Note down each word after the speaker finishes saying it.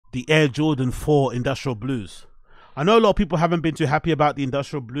the Air Jordan 4 Industrial Blues. I know a lot of people haven't been too happy about the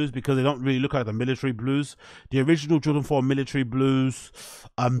Industrial Blues because they don't really look like the military blues. The original Jordan 4 military blues,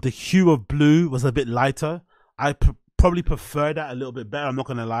 the hue of blue was a bit lighter. I probably prefer that a little bit better, I'm not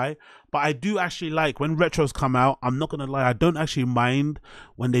gonna lie. But I do actually like when retros come out, I'm not gonna lie, I don't actually mind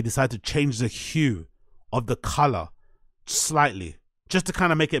when they decide to change the hue of the color slightly, just to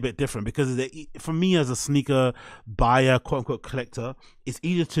kind of make it a bit different, because for me as a sneaker buyer, quote unquote collector, it's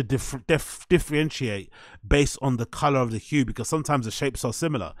easier to differentiate based on the color of the hue, because sometimes the shapes are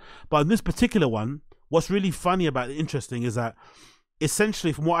similar. But in this particular one, what's really funny about it, interesting, is that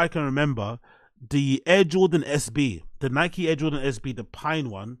essentially from what I can remember, the Air Jordan SB, the Nike Air Jordan SB, the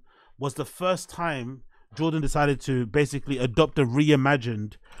pine one, was the first time Jordan decided to basically adopt a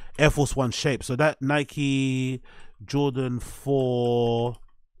reimagined Air Force One shape. So that Nike Jordan 4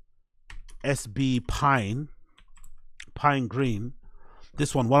 SB pine green,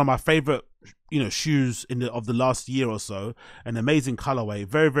 this one of my favorite, you know, shoes of the last year or so, an amazing colorway,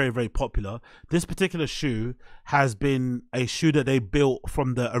 very, very, very popular. This particular shoe has been a shoe that they built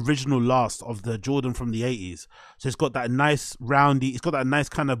from the original last of the Jordan from the 80s. So it's got that nice roundy, it's got that nice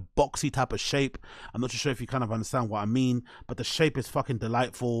kind of boxy type of shape. I'm not too sure if you kind of understand what I mean, but the shape is fucking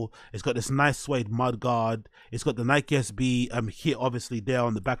delightful. It's got this nice suede mud guard. It's got the Nike SB here obviously there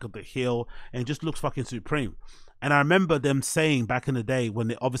on the back of the heel, and it just looks fucking supreme. And I remember them saying back in the day when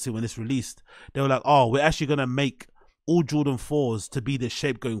this released, they were like, oh, we're actually going to make all Jordan 4s to be this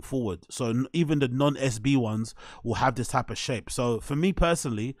shape going forward. So even the non-SB ones will have this type of shape. So for me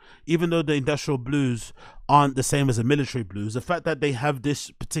personally, even though the industrial blues aren't the same as the military blues, the fact that they have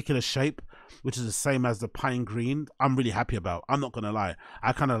this particular shape, which is the same as the pine green, I'm really happy about. I'm not gonna lie,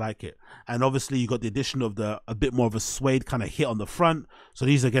 I kind of like it. And obviously you got the addition of a bit more of a suede kind of hit on the front. So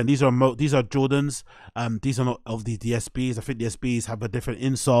these are Jordans. These are not of the SBs. I think the SBs have a different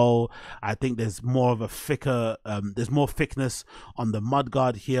insole. I think there's more of a thicker, there's more thickness on the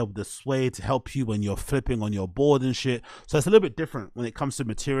mudguard here with the suede to help you when you're flipping on your board and shit. So it's a little bit different when it comes to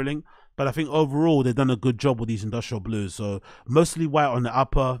materialing. But I think overall they've done a good job with these industrial blues. So mostly white on the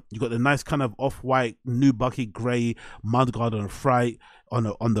upper. You got the nice kind of off-white new bucket grey mudguard on the front. On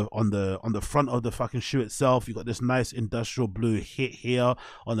the front of the fucking shoe itself, you got this nice industrial blue hit here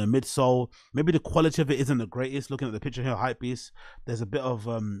on the midsole. Maybe the quality of it isn't the greatest. Looking at the picture here, Hypebeast, there's a bit of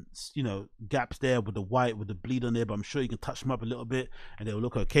you know, gaps there with the white, with the bleed on there, but I'm sure you can touch them up a little bit and they'll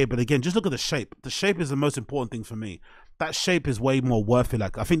look okay. But again, just look at the shape. The shape is the most important thing for me. That shape is way more worth it.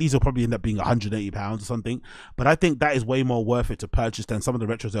 Like, I think these will probably end up being £180 or something, but I think that is way more worth it to purchase than some of the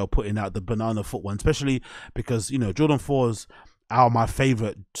retros they're putting out, the banana foot one, especially because, you know, Jordan 4s are my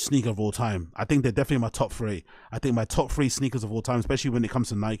favorite sneaker of all time. I think they're definitely my top three. I think my top three sneakers of all time, especially when it comes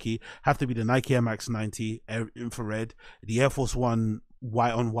to Nike, have to be the Nike Air Max 90 Infrared, the Air Force One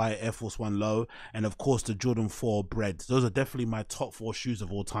white on white Air Force One low, and of course the Jordan 4 breads. Those are definitely my top 4 shoes of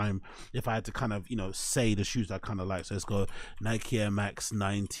all time if I had to kind of, you know, say the shoes I kind of like. So let's go Nike Air Max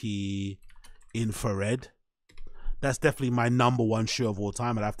 90 Infrared. That's definitely my #1 shoe of all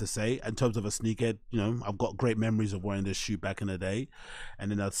time, I'd have to say. In terms of a sneaker, you know, I've got great memories of wearing this shoe back in the day. And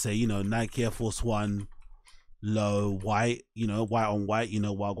then I'd say, you know, Nike Air Force One low white, you know, white on white, you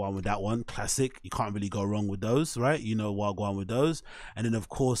know, while going with that one, classic. You can't really go wrong with those, right? You know, while going with those. And then of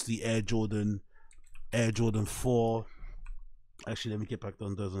course the Air Jordan 4. Actually, let me get back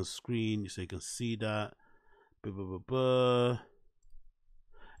on those on screen so you can see that. And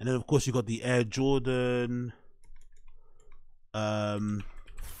then of course you got the Air Jordan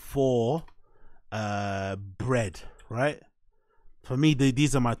 4 bread, right? For me,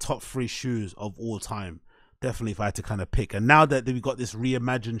 these are my top 3 shoes of all time, definitely, if I had to kind of pick. And now that we got this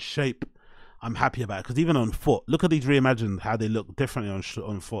reimagined shape, I'm happy about it, because even on foot, look at these reimagined, how they look differently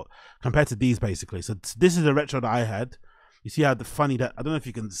on foot compared to these, basically. So this is a retro that I had. You see how the funny, that I don't know if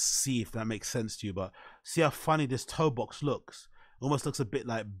you can see, if that makes sense to you, but see how funny this toe box looks. Almost looks a bit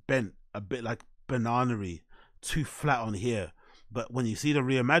like bent, a bit like banana-y, too flat on here. But when you see the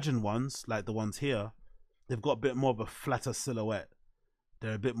reimagined ones, like the ones here, they've got a bit more of a flatter silhouette.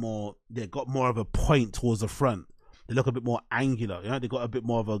 They're a bit more, they've got more of a point towards the front. They look a bit more angular, you know, they got a bit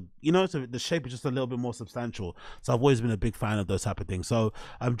more of a, you know, so the shape is just a little bit more substantial. So I've always been a big fan of those type of things. So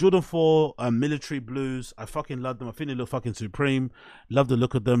Jordan 4 military blues, I fucking love them. I think they look fucking supreme. Love the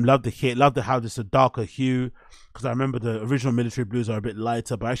look of them, love the hit, love the how this a darker hue, because I remember the original military blues are a bit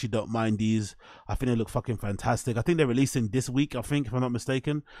lighter, but I actually don't mind these. I think they look fucking fantastic. I think they're releasing this week, I think, if I'm not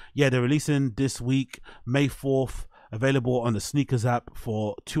mistaken. Yeah, they're releasing this week, May 4th. available on the Sneakers app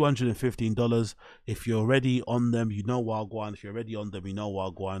for $215. If you're already on them, you know Wagwan. If you're already on them, you know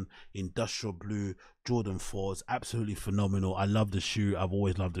Wagwan. Industrial blue Jordan 4s, absolutely phenomenal. I love the shoe. I've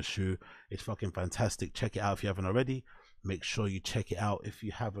always loved the shoe. It's fucking fantastic. Check it out if you haven't already. Make sure you check it out if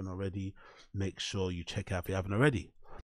you haven't already. Make sure you check it out if you haven't already.